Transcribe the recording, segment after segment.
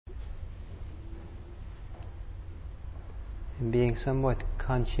and being somewhat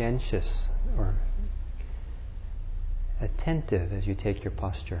conscientious or attentive as you take your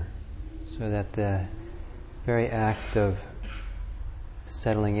posture, so that the very act of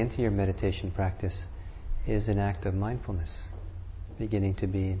settling into your meditation practice is an act of mindfulness, beginning to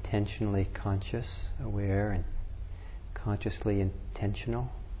be intentionally conscious, aware, and consciously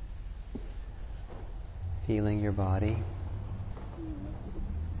intentional, feeling your body,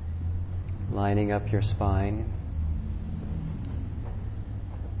 lining up your spine,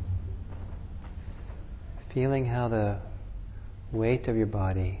 feeling how the weight of your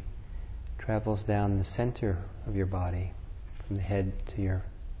body travels down the center of your body, from the head to your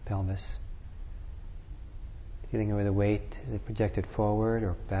pelvis. Feeling where the weight is projected forward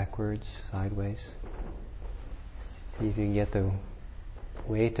or backwards, sideways. See if you can get the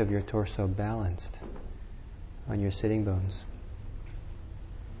weight of your torso balanced on your sitting bones.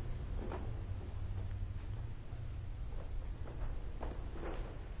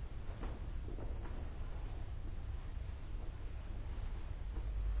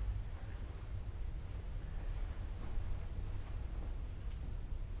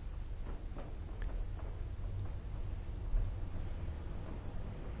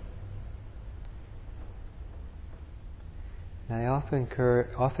 I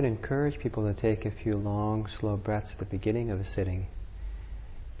often encourage people to take a few long, slow breaths at the beginning of a sitting.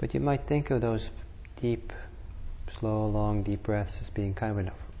 But you might think of those deep, slow, long, deep breaths as being kind of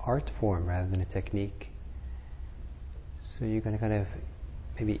an art form rather than a technique. So you're going to kind of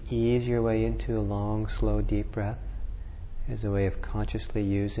maybe ease your way into a long, slow, deep breath as a way of consciously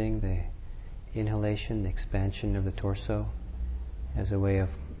using the inhalation, the expansion of the torso, as a way of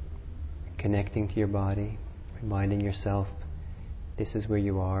connecting to your body, reminding yourself this is where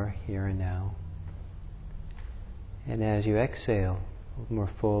you are, here and now. And as you exhale, more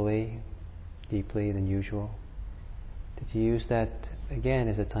fully, deeply than usual, that you use that again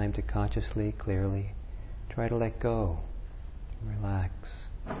as a time to consciously, clearly try to let go, relax.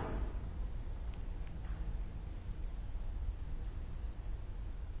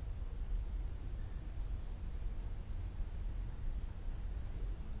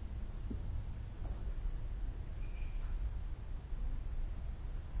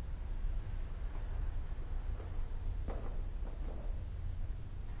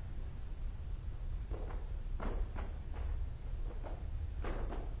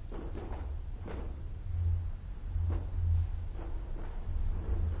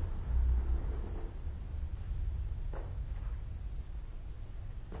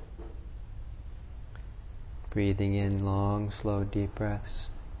 Breathing in long, slow, deep breaths.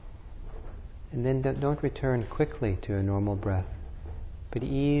 And then don't return quickly to a normal breath, but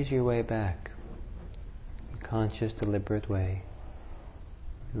ease your way back in a conscious, deliberate way,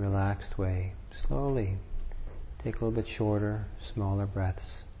 a relaxed way. Slowly take a little bit shorter, smaller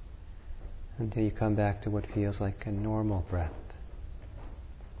breaths until you come back to what feels like a normal breath,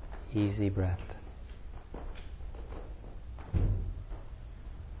 easy breath.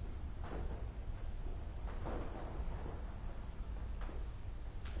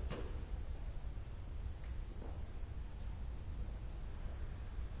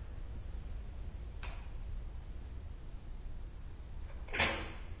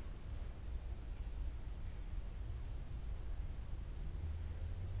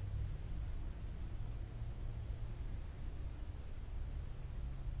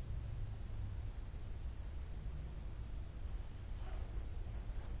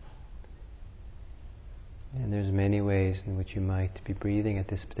 And there's many ways in which you might be breathing at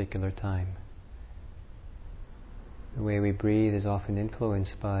this particular time. The way we breathe is often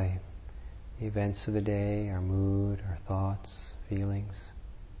influenced by the events of the day, our mood, our thoughts, feelings,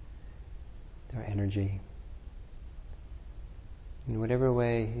 our energy. In whatever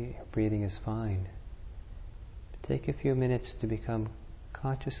way your breathing is fine, take a few minutes to become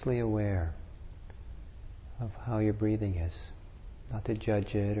consciously aware of how your breathing is. Not to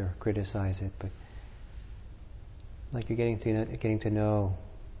judge it or criticize it, but like you're getting to know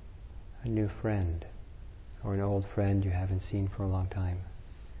a new friend or an old friend you haven't seen for a long time.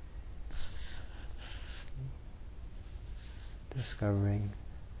 Discovering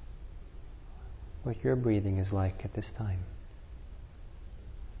what your breathing is like at this time.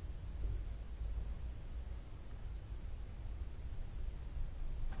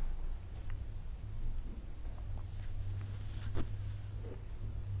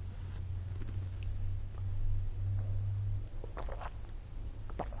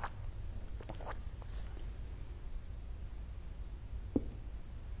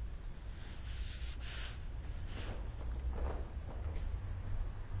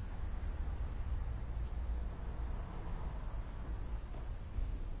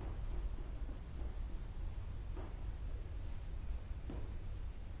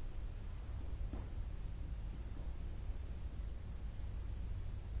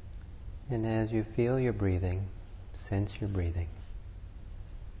 And as you feel your breathing, sense your breathing,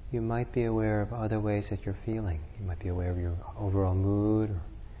 you might be aware of other ways that you're feeling. You might be aware of your overall mood, or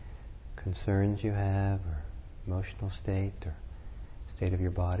concerns you have, or emotional state, or state of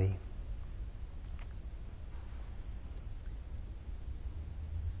your body.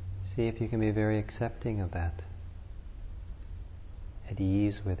 See if you can be very accepting of that, at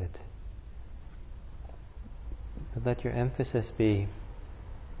ease with it. But let your emphasis be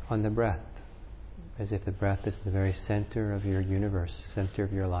on the breath, as if the breath is the very center of your universe, center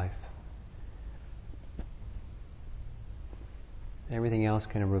of your life. Everything else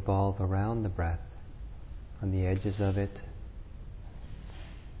can revolve around the breath, on the edges of it,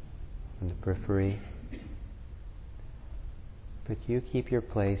 on the periphery. But you keep your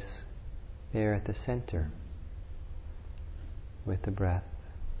place there at the center, with the breath.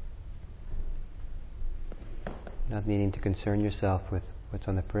 Not needing to concern yourself with what's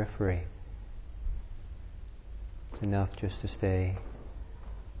on the periphery. It's enough just to stay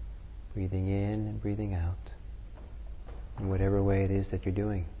breathing in and breathing out, in whatever way it is that you're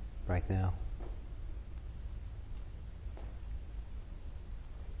doing right now.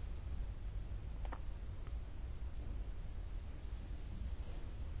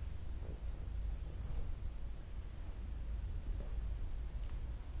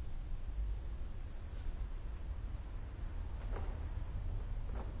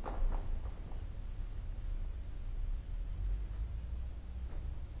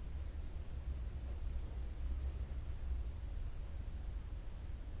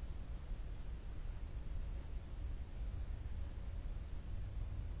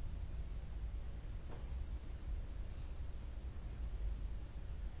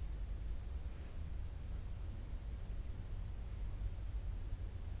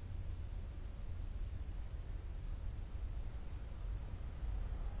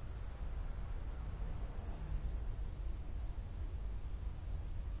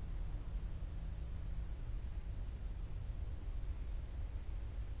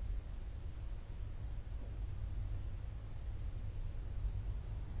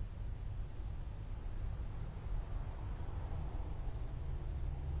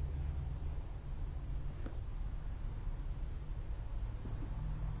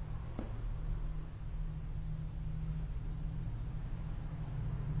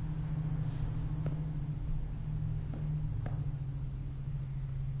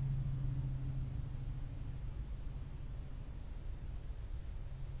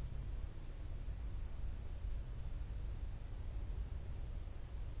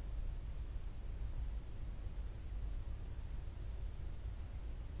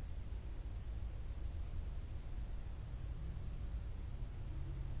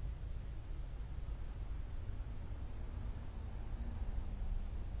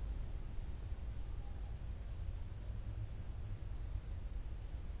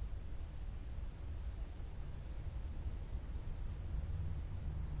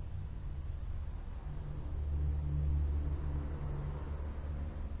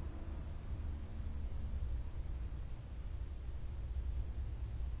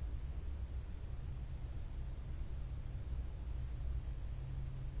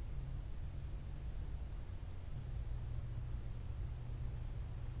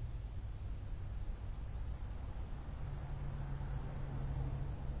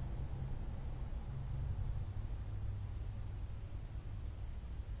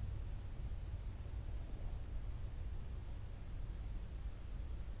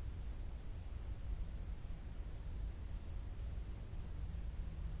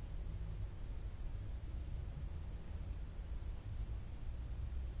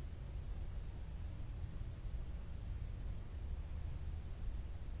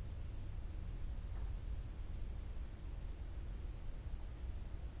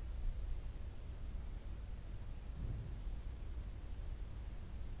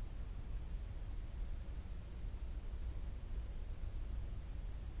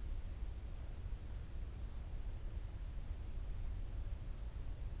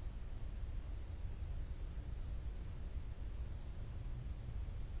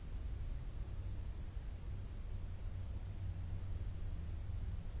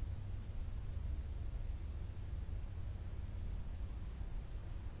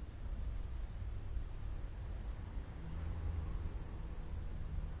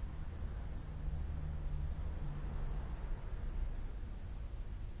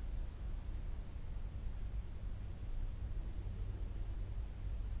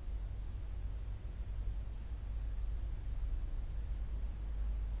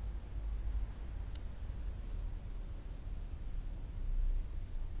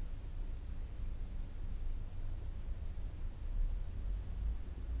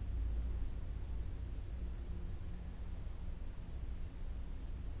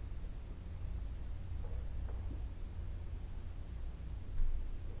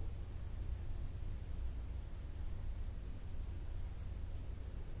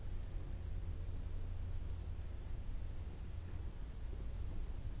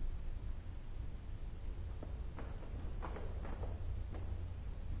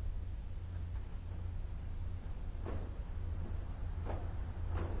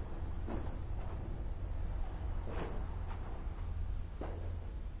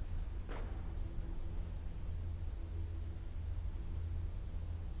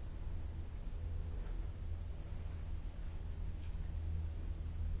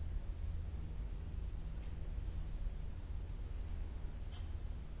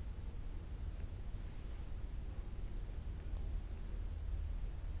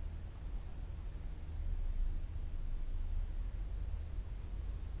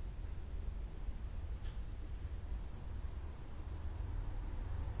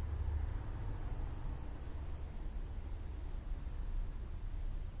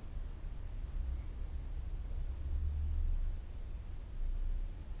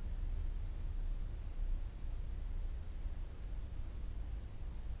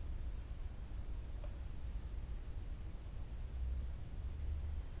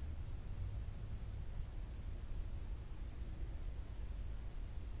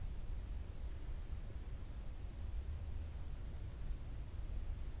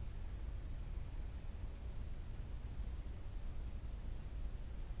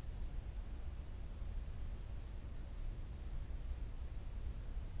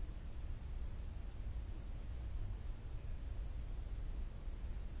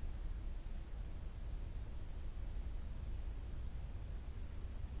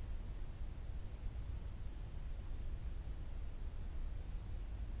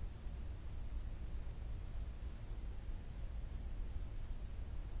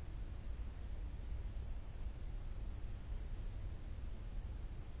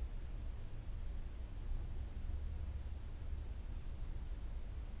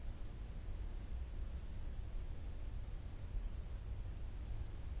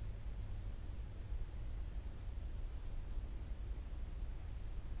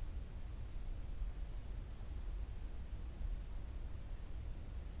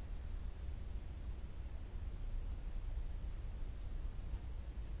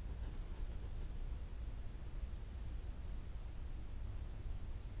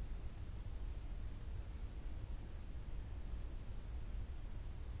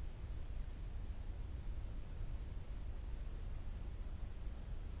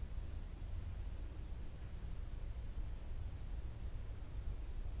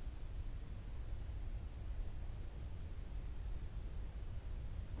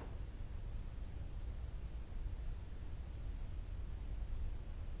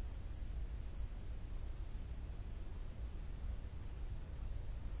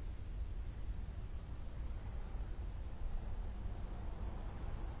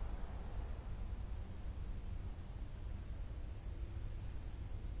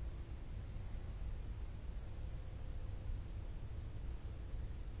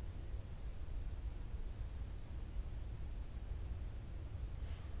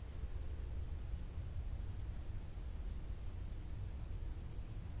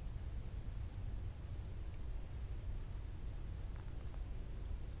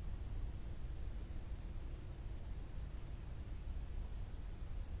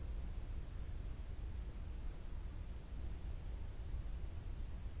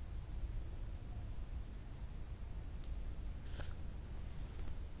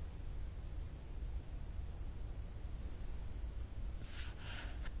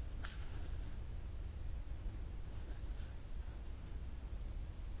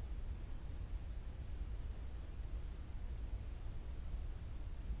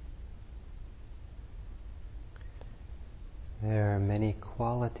 There are many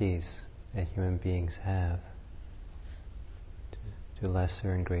qualities that human beings have. To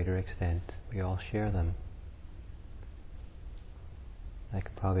lesser and greater extent, we all share them. I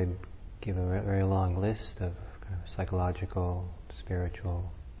could probably give a very long list of kind of psychological,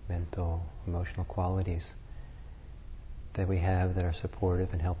 spiritual, mental, emotional qualities that we have that are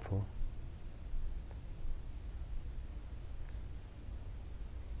supportive and helpful.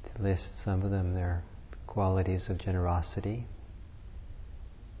 To list some of them, there are qualities of generosity,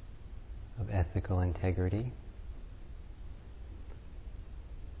 of ethical integrity,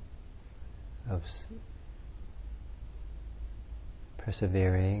 of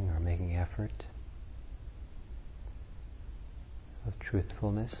persevering or making effort, of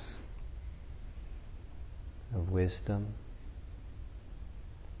truthfulness, of wisdom,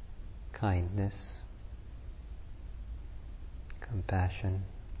 kindness, compassion,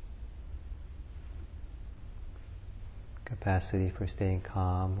 capacity for staying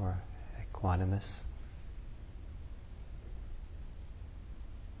calm or equanimous,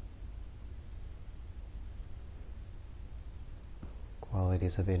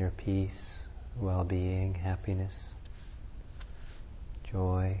 qualities of inner peace, well-being, happiness,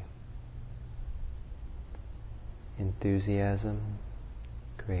 joy, enthusiasm,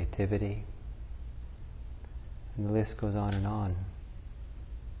 creativity, and the list goes on and on.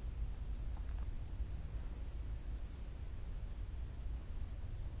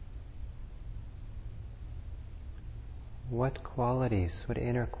 What qualities, what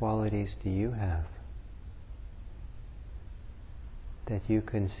inner qualities do you have that you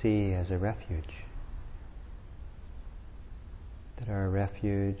can see as a refuge? That are a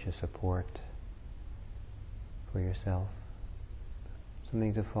refuge, a support for yourself?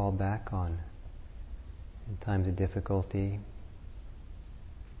 Something to fall back on in times of difficulty.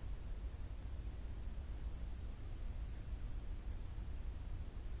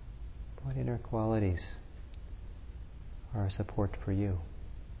 What inner qualities are a support for you?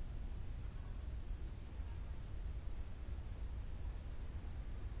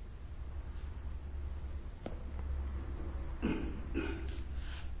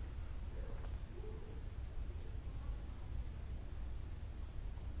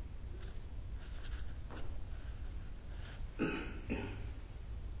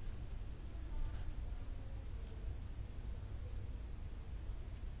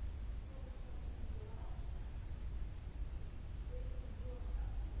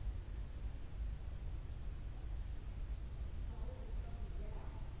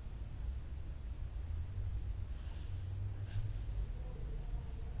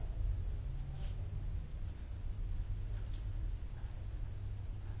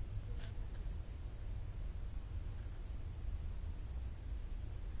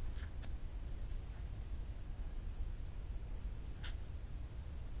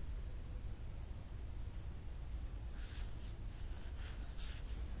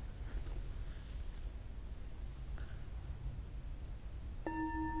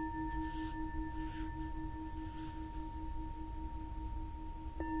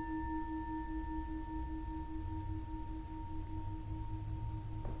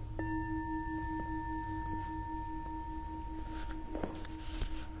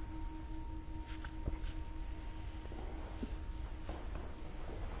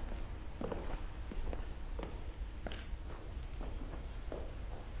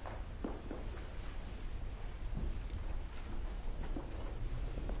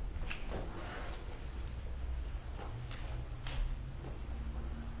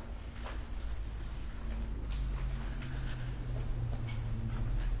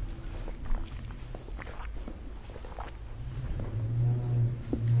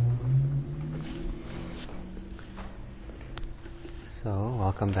 So,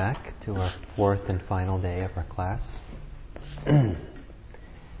 welcome back to our fourth and final day of our class. And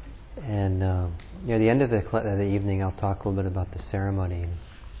near the end of the evening, I'll talk a little bit about the ceremony in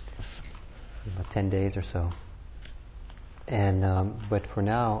about 10 days or so. And but for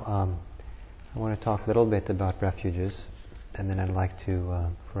now, I want to talk a little bit about refuges, and then I'd like to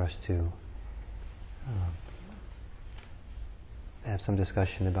for us to have some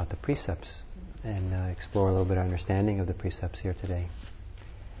discussion about the precepts and explore a little bit of understanding of the precepts here today.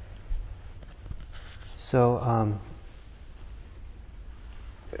 So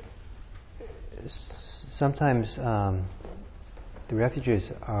sometimes the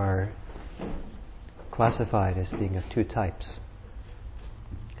refuges are classified as being of two types.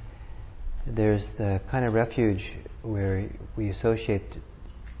 There's the kind of refuge where we associate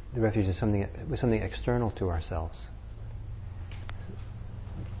the refuge as with something external to ourselves.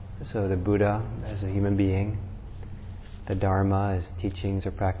 So the Buddha as a human being, The Dharma is teachings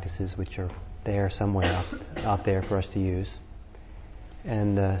or practices which are there somewhere out there for us to use.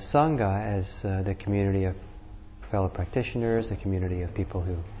 And the Sangha as the community of fellow practitioners, the community of people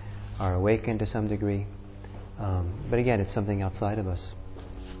who are awakened to some degree. But again, it's something outside of us.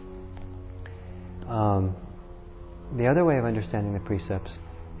 The other way of understanding the precepts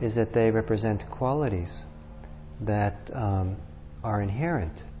is that they represent qualities that are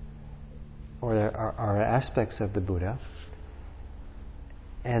inherent, or are aspects of the Buddha,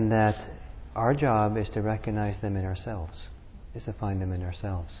 and that our job is to recognize them in ourselves, is to find them in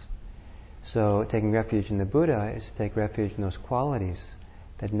ourselves. So taking refuge in the Buddha is to take refuge in those qualities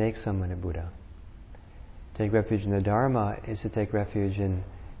that make someone a Buddha. Take refuge in the Dharma is to take refuge in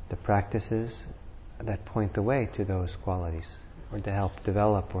the practices that point the way to those qualities, or to help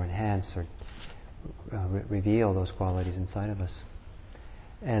develop or enhance or reveal those qualities inside of us.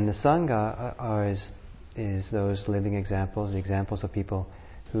 And the Sangha is those living examples, the examples of people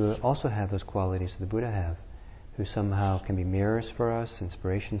who also have those qualities that the Buddha have, who somehow can be mirrors for us,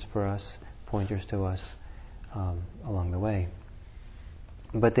 inspirations for us, pointers to us along the way.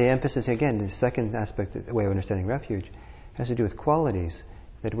 But the emphasis, again, the second aspect, the way of understanding refuge, has to do with qualities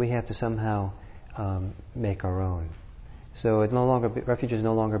that we have to somehow make our own. So refuge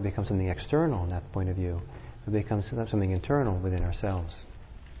no longer becomes something external in that point of view. It becomes something internal within ourselves.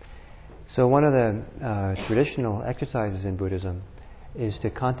 So one of the traditional exercises in Buddhism is to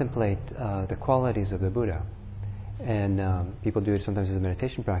contemplate the qualities of the Buddha. And people do it sometimes as a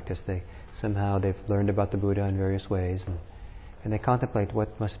meditation practice. They've learned about the Buddha in various ways, and they contemplate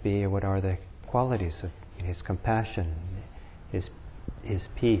what must be, or what are the qualities of his compassion, his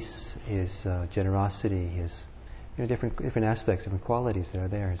peace, his generosity, his different aspects, different qualities that are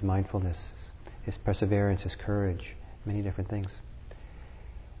there, his mindfulness, his perseverance, his courage, many different things.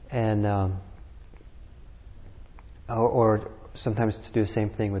 And or sometimes to do the same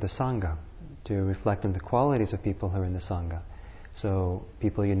thing with the Sangha, to reflect on the qualities of people who are in the Sangha. So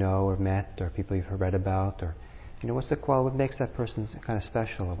people you know or met, or people you've read about, or what's the quality, what makes that person kind of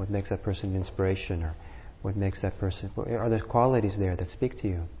special, or what makes that person an inspiration, or what makes that person, are there qualities there that speak to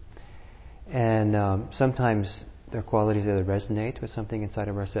you? And sometimes there are qualities that resonate with something inside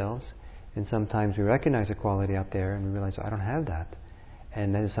of ourselves, and sometimes we recognize a quality out there and we realize, I don't have that,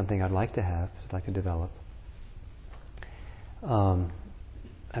 and that is something I'd like to have, I'd like to develop. I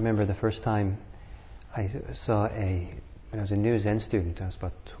remember the first time I saw when I was a new Zen student, I was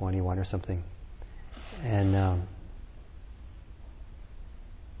about 21 or something, and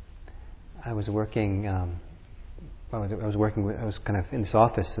I was working. I was kind of in this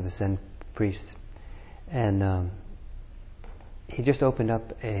office of the Zen priest, and he just opened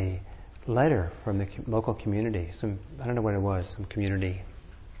up a letter from the local community. I don't know what it was, some community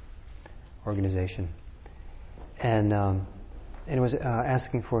organization, and it was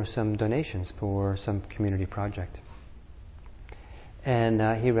asking for some donations for some community project. And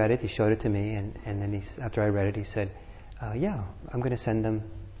he read it, he showed it to me, and then after I read it, he said, yeah, I'm going to send them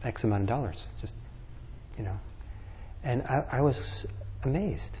X amount of dollars, just, And I was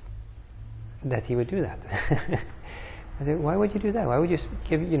amazed that he would do that. I said, why would you do that? Why would you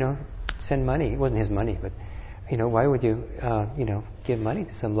send money? It wasn't his money, but, why would you, give money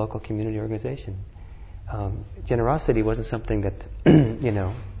to some local community organization? Generosity wasn't something that,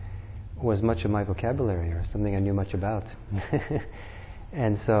 was much of my vocabulary or something I knew much about.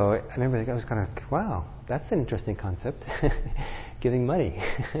 And so I remember I was kind of, wow, that's an interesting concept, giving money.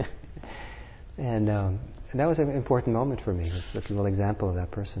 And that was an important moment for me, this little example of that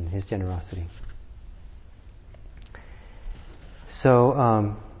person, his generosity.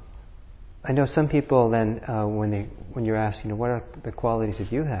 So I know some people then, when you're asked, what are the qualities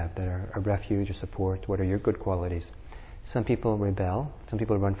that you have that are a refuge or support, what are your good qualities? Some people rebel, some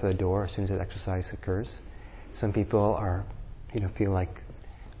people run for the door as soon as that exercise occurs. Some people feel like,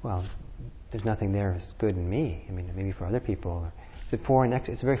 well, there's nothing there that's good in me. I mean, maybe for other people. It's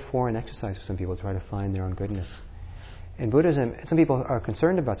a very foreign exercise for some people to try to find their own goodness. In Buddhism, some people are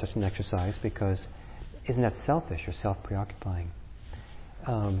concerned about such an exercise because isn't that selfish or self-preoccupying?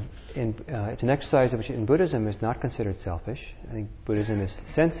 It's an exercise which in Buddhism is not considered selfish. I think Buddhism is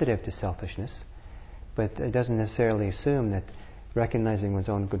sensitive to selfishness, but it doesn't necessarily assume that recognizing one's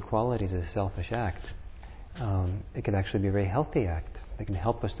own good qualities is a selfish act. It can actually be a very healthy act. It can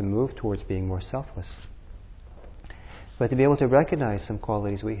help us to move towards being more selfless. But to be able to recognize some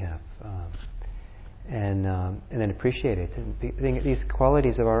qualities we have, and then appreciate it. And these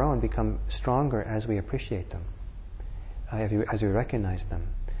qualities of our own become stronger as we appreciate them, as we recognize them.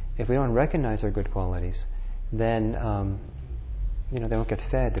 If we don't recognize our good qualities, then they don't get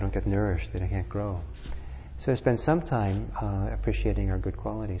fed, they don't get nourished, they can't grow. So spend some time appreciating our good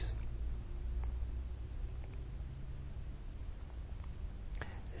qualities.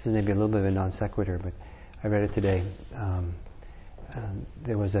 This is maybe a little bit of a non sequitur, but I read it today.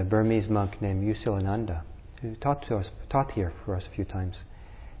 There was a Burmese monk named Usilananda who taught here for us a few times.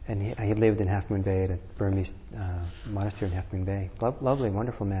 And he lived in Half Moon Bay at a Burmese monastery in Half Moon Bay. Lovely,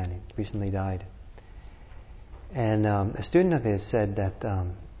 wonderful man. He recently died. And a student of his said that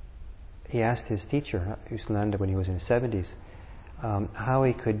he asked his teacher, Usilananda, when he was in his 70s, how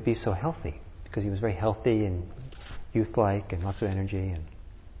he could be so healthy, because he was very healthy and youth-like and lots of energy.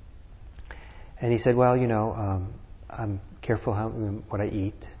 And he said, well, I'm careful what I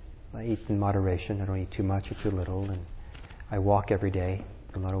eat. I eat in moderation. I don't eat too much or too little. And I walk every day,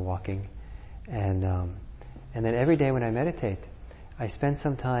 a lot of walking. And then every day when I meditate, I spend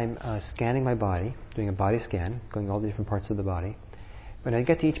some time scanning my body, doing a body scan, going all the different parts of the body. When I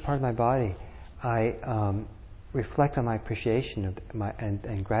get to each part of my body, I reflect on my appreciation of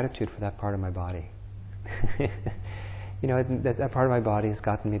and gratitude for that part of my body. That part of my body has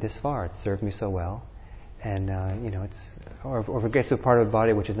gotten me this far. It's served me so well. And, or if it gets to a part of the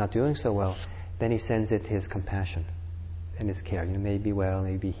body which is not doing so well, then he sends it his compassion and his care. May be well,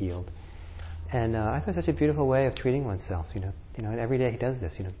 may be healed. And I find such a beautiful way of treating oneself. And every day he does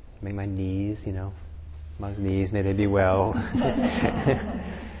this. May my knees, my knees, may they be well.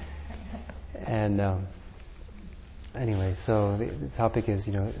 And anyway, so the topic is,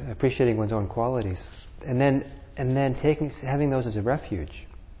 appreciating one's own qualities, and then having those as a refuge.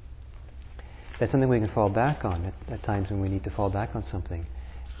 That's something we can fall back on at times when we need to fall back on something.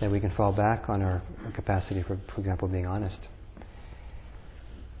 That we can fall back on our capacity for example, being honest.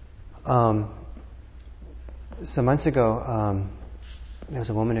 Some months ago, there was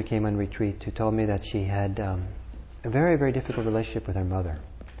a woman who came on retreat who told me that she had a very, very difficult relationship with her mother.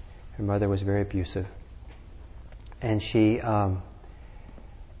 Her mother was very abusive. And she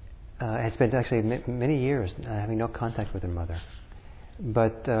had spent actually many years having no contact with her mother.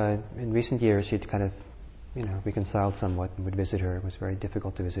 But in recent years, she'd kind of, reconciled somewhat and would visit her. It was very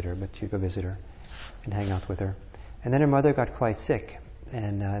difficult to visit her, but she'd go visit her and hang out with her. And then her mother got quite sick,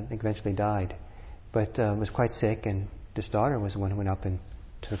 and I think eventually died. But was quite sick, and this daughter was the one who went up and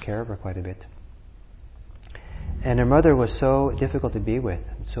took care of her quite a bit. And her mother was so difficult to be with,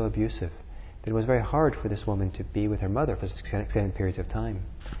 and so abusive, that it was very hard for this woman to be with her mother for extended periods of time.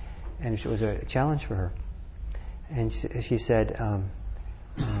 And it was a challenge for her. And she said,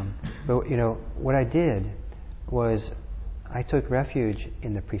 but what I did was I took refuge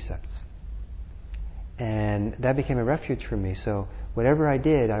in the precepts. And that became a refuge for me. So whatever I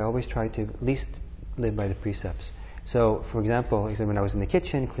did, I always tried to at least live by the precepts. So, for example, he said when I was in the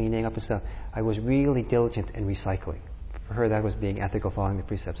kitchen, cleaning up and stuff, I was really diligent in recycling. For her, that was being ethical, following the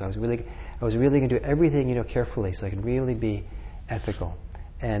precepts. I was really going to do everything, carefully, so I could really be ethical.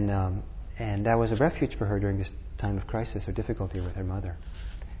 And that was a refuge for her during this time of crisis or difficulty with her mother.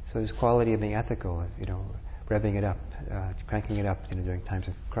 So this quality of being ethical, revving it up, cranking it up, during times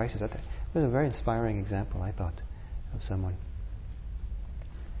of crisis. That was a very inspiring example, I thought, of someone.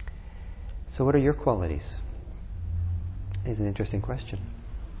 So what are your qualities? Is an interesting question.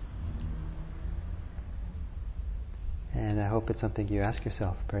 And I hope it's something you ask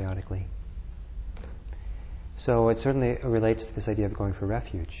yourself periodically. So it certainly relates to this idea of going for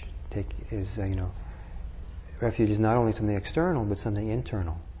refuge. Refuge is not only something external, but something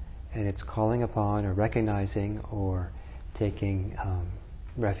internal. And it's calling upon or recognizing or taking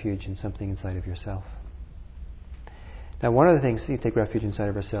refuge in something inside of yourself. Now, one of the things you take refuge inside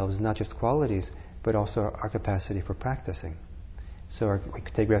of ourselves is not just qualities, but also our capacity for practicing. So we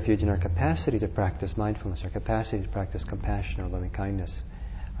could take refuge in our capacity to practice mindfulness, our capacity to practice compassion or loving kindness,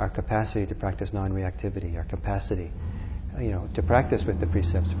 our capacity to practice non-reactivity, our capacity, to practice with the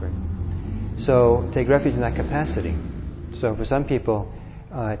precepts. So take refuge in that capacity. So for some people,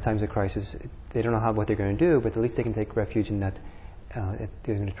 at times of crisis, they don't know what they're going to do, but at least they can take refuge in that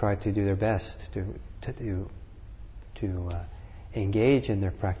they're going to try to do their best to engage in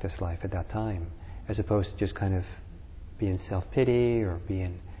their practice life at that time, as opposed to just kind of be in self-pity or be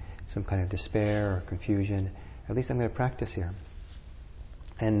in some kind of despair or confusion. At least I'm going to practice here.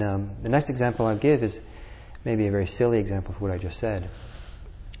 And the next example I'll give is maybe a very silly example of what I just said,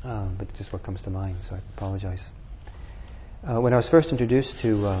 but it's just what comes to mind, so I apologize. When I was first introduced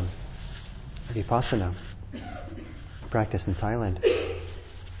to Vipassana practice in Thailand,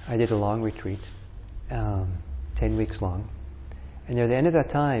 I did a long retreat, 10 weeks long. And near the end of that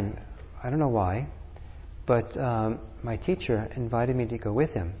time, I don't know why, but my teacher invited me to go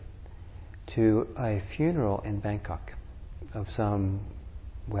with him to a funeral in Bangkok of some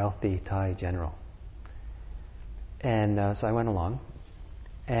wealthy Thai general. And so I went along.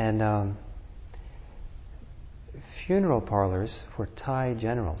 And funeral parlors for Thai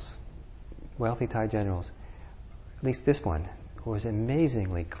generals, wealthy Thai generals, at least this one, was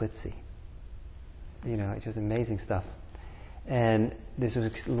amazingly glitzy. You know, it's just amazing stuff. And this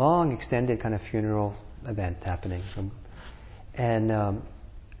was a long, extended kind of funeral event happening. And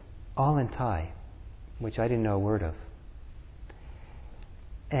all in Thai, which I didn't know a word of.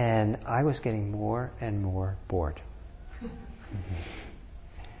 And I was getting more and more bored.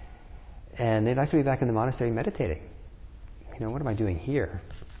 And they'd like to be back in the monastery meditating. You know, what am I doing here?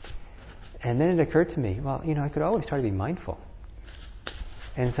 And then it occurred to me, well, you know, I could always try to be mindful.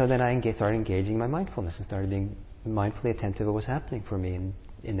 And so then I started engaging my mindfulness and started being mindfully attentive to what was happening for me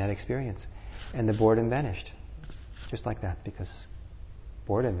in that experience. And the boredom vanished. Just like that, because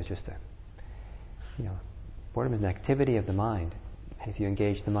boredom is just boredom is an activity of the mind. And if you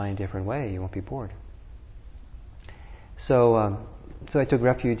engage the mind a different way, you won't be bored. So I took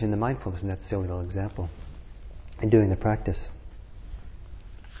refuge in the mindfulness in that silly little example in doing the practice.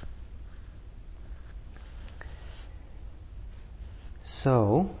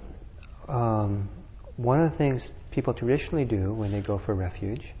 So, one of the things people traditionally do when they go for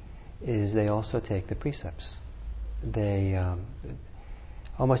refuge is they also take the precepts. They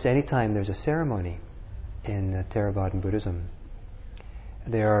almost any time there's a ceremony in Theravadan Buddhism,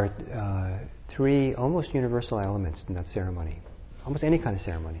 there are 3 almost universal elements in that ceremony. Almost any kind of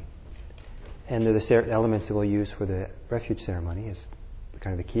ceremony. And they're the elements that we'll use for the refuge ceremony as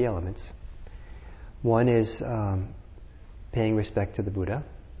kind of the key elements. One is paying respect to the Buddha.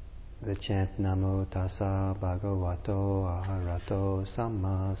 The chant Namo Tassa Bhagavato Arahato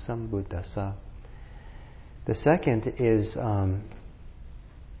Samma Sambuddhassa. The second is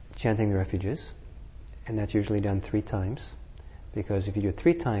chanting the refuges. And that's usually done 3 times. Because if you do it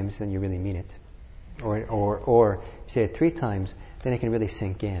 3 times, then you really mean it. Or if you say it 3 times, then it can really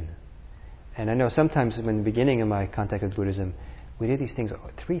sink in. And I know sometimes in the beginning of my contact with Buddhism, we did these things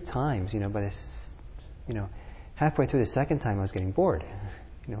 3 times, but halfway through the second time I was getting bored.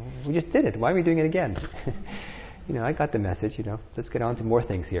 We just did it. Why are we doing it again? I got the message, let's get on to more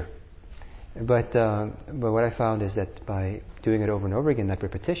things here. But what I found is that by doing it over and over again, that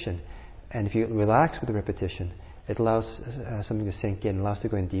repetition, and if you relax with the repetition, it allows something to sink in, allows to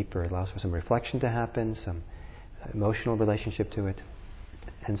go in deeper, it allows for some reflection to happen, some emotional relationship to it.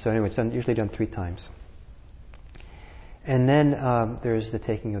 And so anyway, it's usually done 3 times. And then there's the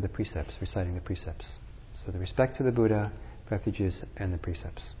taking of the precepts, reciting the precepts. So the respect to the Buddha, refuges, and the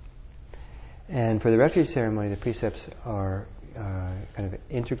precepts. And for the refuge ceremony, the precepts are kind of an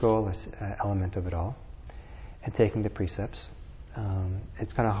integral element of it all. And taking the precepts.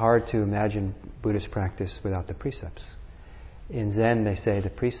 It's kind of hard to imagine Buddhist practice without the precepts. In Zen, they say the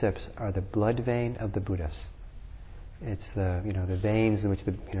precepts are the blood vein of the Buddhas. It's the the veins in which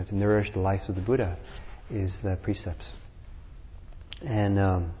to nourish the life of the Buddha is the precepts. And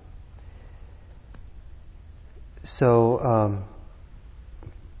so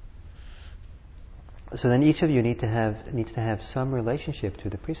then each of you needs to have some relationship to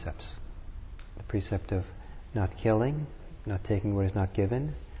the precepts. The precept of not killing, not taking what is not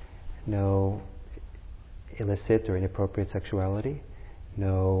given, no illicit or inappropriate sexuality,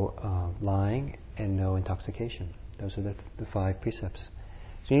 no lying, and no intoxication. Those are the 5 precepts.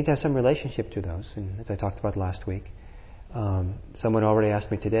 So you need to have some relationship to those. And as I talked about last week, someone already asked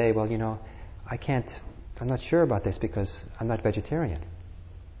me today, well, I'm not sure about this because I'm not vegetarian.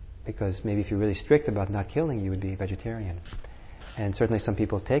 Because maybe if you're really strict about not killing, you would be vegetarian. And certainly some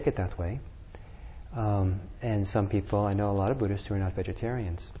people take it that way. And some people, I know a lot of Buddhists who are not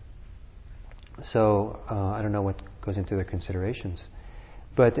vegetarians. So I don't know what goes into their considerations.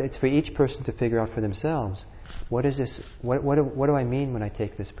 But it's for each person to figure out for themselves, what is this? What do I mean when I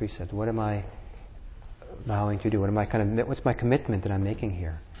take this precept? What am I vowing to do? What's my commitment that I'm making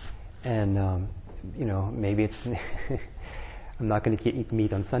here? And maybe it's I'm not going to eat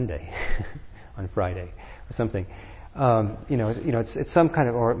meat on Sunday, on Friday, or something. It's some kind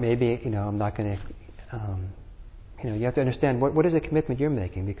of, or maybe I'm not going to. You have to understand what is the commitment you're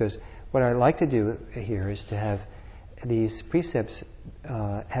making, because what I like to do here is to have these precepts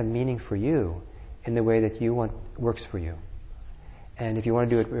have meaning for you in the way that you want works for you. And if you want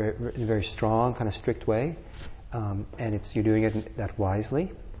to do it in a very strong, kind of strict way, and you're doing it that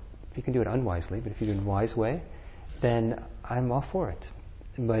wisely, you can do it unwisely, but if you do it in a wise way, then I'm all for it.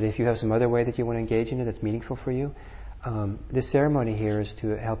 But if you have some other way that you want to engage in it that's meaningful for you, this ceremony here is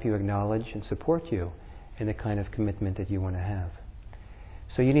to help you acknowledge and support you in the kind of commitment that you want to have.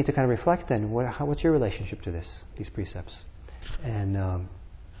 So you need to kind of reflect then, what's your relationship to these precepts? And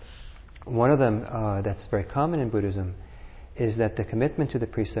One of them that's very common in Buddhism is that the commitment to the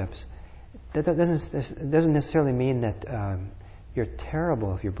precepts doesn't necessarily mean that you're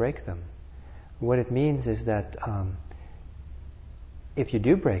terrible if you break them. What it means is that if you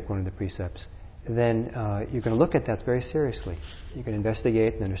do break one of the precepts, then you're going to look at that very seriously. You can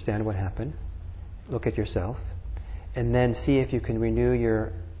investigate and understand what happened, look at yourself, and then see if you can renew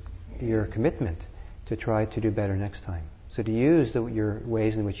your commitment to try to do better next time. So to use your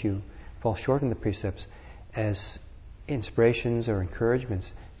ways in which you fall short in the precepts as inspirations or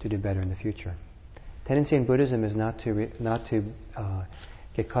encouragements to do better in the future. Tendency in Buddhism is not to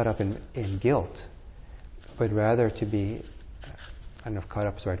get caught up in guilt, but rather to be, I don't know if caught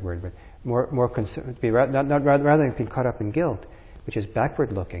up is the right word, but more concerned, rather than being caught up in guilt, which is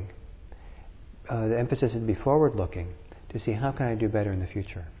backward looking. The emphasis is to be forward looking, to see how can I do better in the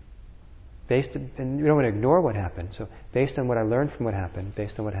future. And you don't want to ignore what happened. So based on what I learned from what happened,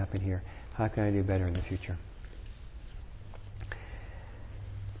 based on what happened here, how can I do better in the future?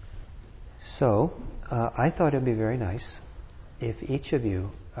 So I thought it would be very nice if each of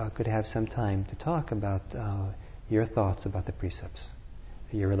you could have some time to talk about your thoughts about the precepts,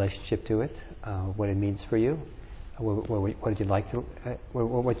 your relationship to it, what it means for you, what you'd like to,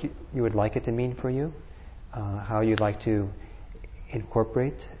 what you would like it to mean for you, how you'd like to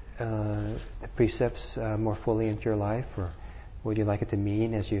incorporate the precepts more fully into your life, or what you'd like it to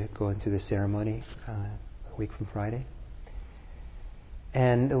mean as you go into the ceremony a week from Friday.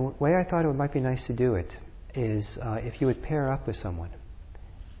 And the way I thought it might be nice to do it is if you would pair up with someone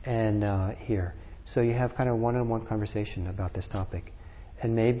and here. So you have kind of one-on-one conversation about this topic.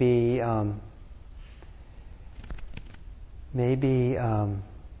 And maybe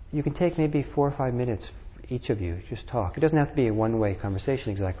you can take maybe 4 or 5 minutes, each of you, just talk. It doesn't have to be a one-way conversation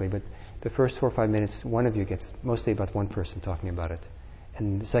exactly, but the first 4 or 5 minutes, one of you gets mostly about one person talking about it.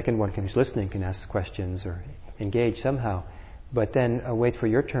 And the second one who's listening can ask questions or engage somehow. But then wait for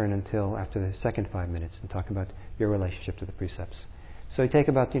your turn until after the second 5 minutes and talk about your relationship to the precepts. So you take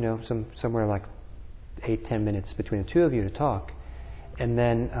about, somewhere like 8-10 minutes between the two of you to talk. And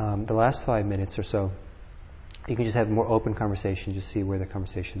then the last 5 minutes or so, you can just have a more open conversation, just see where the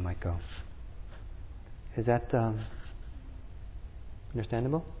conversation might go. Is that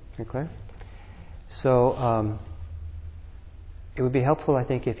understandable? Very clear? So it would be helpful, I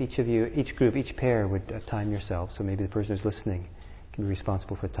think, if each of you, each group, each pair would time yourself. So maybe the person who's listening can be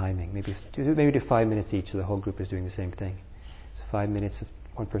responsible for timing. Maybe do 5 minutes each, so the whole group is doing the same thing. So 5 minutes,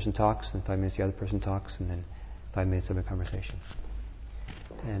 one person talks, and 5 minutes the other person talks, and then 5 minutes of a conversation.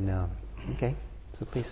 And okay, so please.